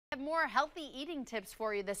more healthy eating tips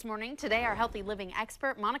for you this morning. Today, our healthy living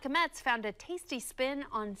expert, Monica Metz, found a tasty spin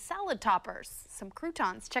on salad toppers, some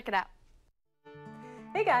croutons. Check it out.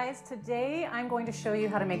 Hey guys, today I'm going to show you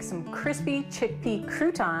how to make some crispy chickpea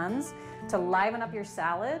croutons to liven up your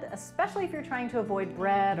salad, especially if you're trying to avoid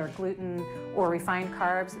bread or gluten or refined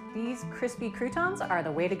carbs. These crispy croutons are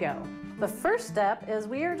the way to go. The first step is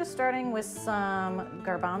we are just starting with some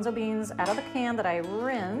garbanzo beans out of the can that I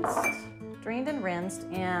drained and rinsed,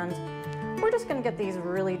 and we're just going to get these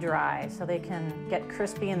really dry so they can get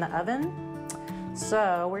crispy in the oven.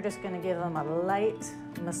 So we're just going to give them a light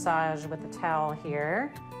massage with the towel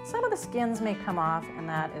here. Some of the skins may come off, and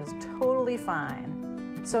that is totally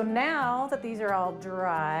fine. So now that these are all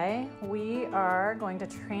dry, we are going to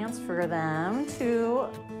transfer them to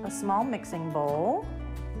a small mixing bowl.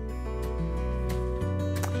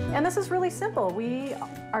 And this is really simple. We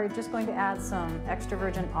are just going to add some extra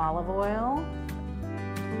virgin olive oil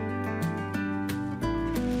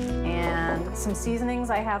and some seasonings.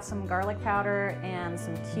 I have some garlic powder and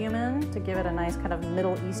some cumin to give it a nice kind of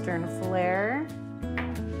Middle Eastern flair.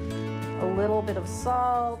 A little bit of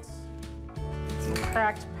salt, some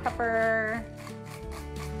cracked pepper,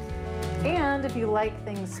 and if you like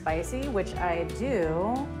things spicy, which I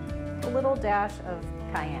do, a little dash of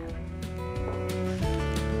cayenne.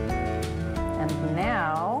 And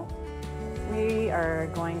now we are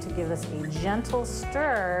going to give this a gentle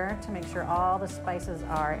stir to make sure all the spices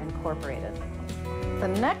are incorporated. The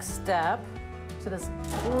next step to this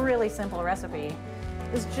really simple recipe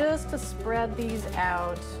is just to spread these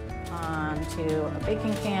out onto a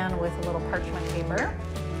baking pan with a little parchment paper.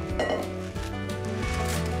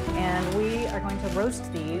 And we are going to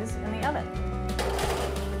roast these in the oven.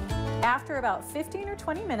 After about 15 or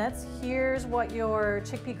 20 minutes, here's what your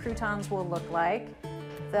chickpea croutons will look like.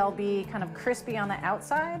 They'll be kind of crispy on the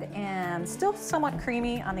outside and still somewhat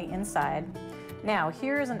creamy on the inside. Now,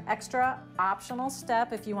 here's an extra optional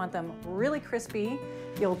step if you want them really crispy.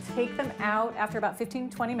 You'll take them out after about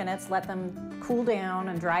 15-20 minutes, let them cool down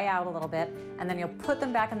and dry out a little bit, and then you'll put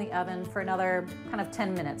them back in the oven for another kind of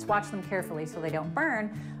 10 minutes. Watch them carefully so they don't burn,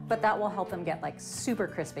 but that will help them get like super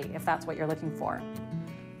crispy if that's what you're looking for.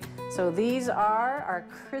 So these are our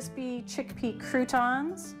crispy chickpea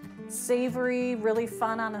croutons, savory, really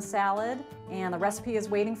fun on a salad, and the recipe is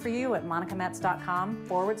waiting for you at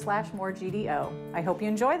monicametz.com/moregdo. I hope you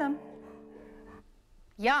enjoy them.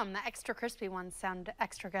 Yum, the extra crispy ones sound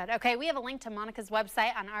extra good. Okay, we have a link to Monica's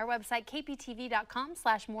website on our website,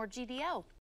 kptv.com/moregdo.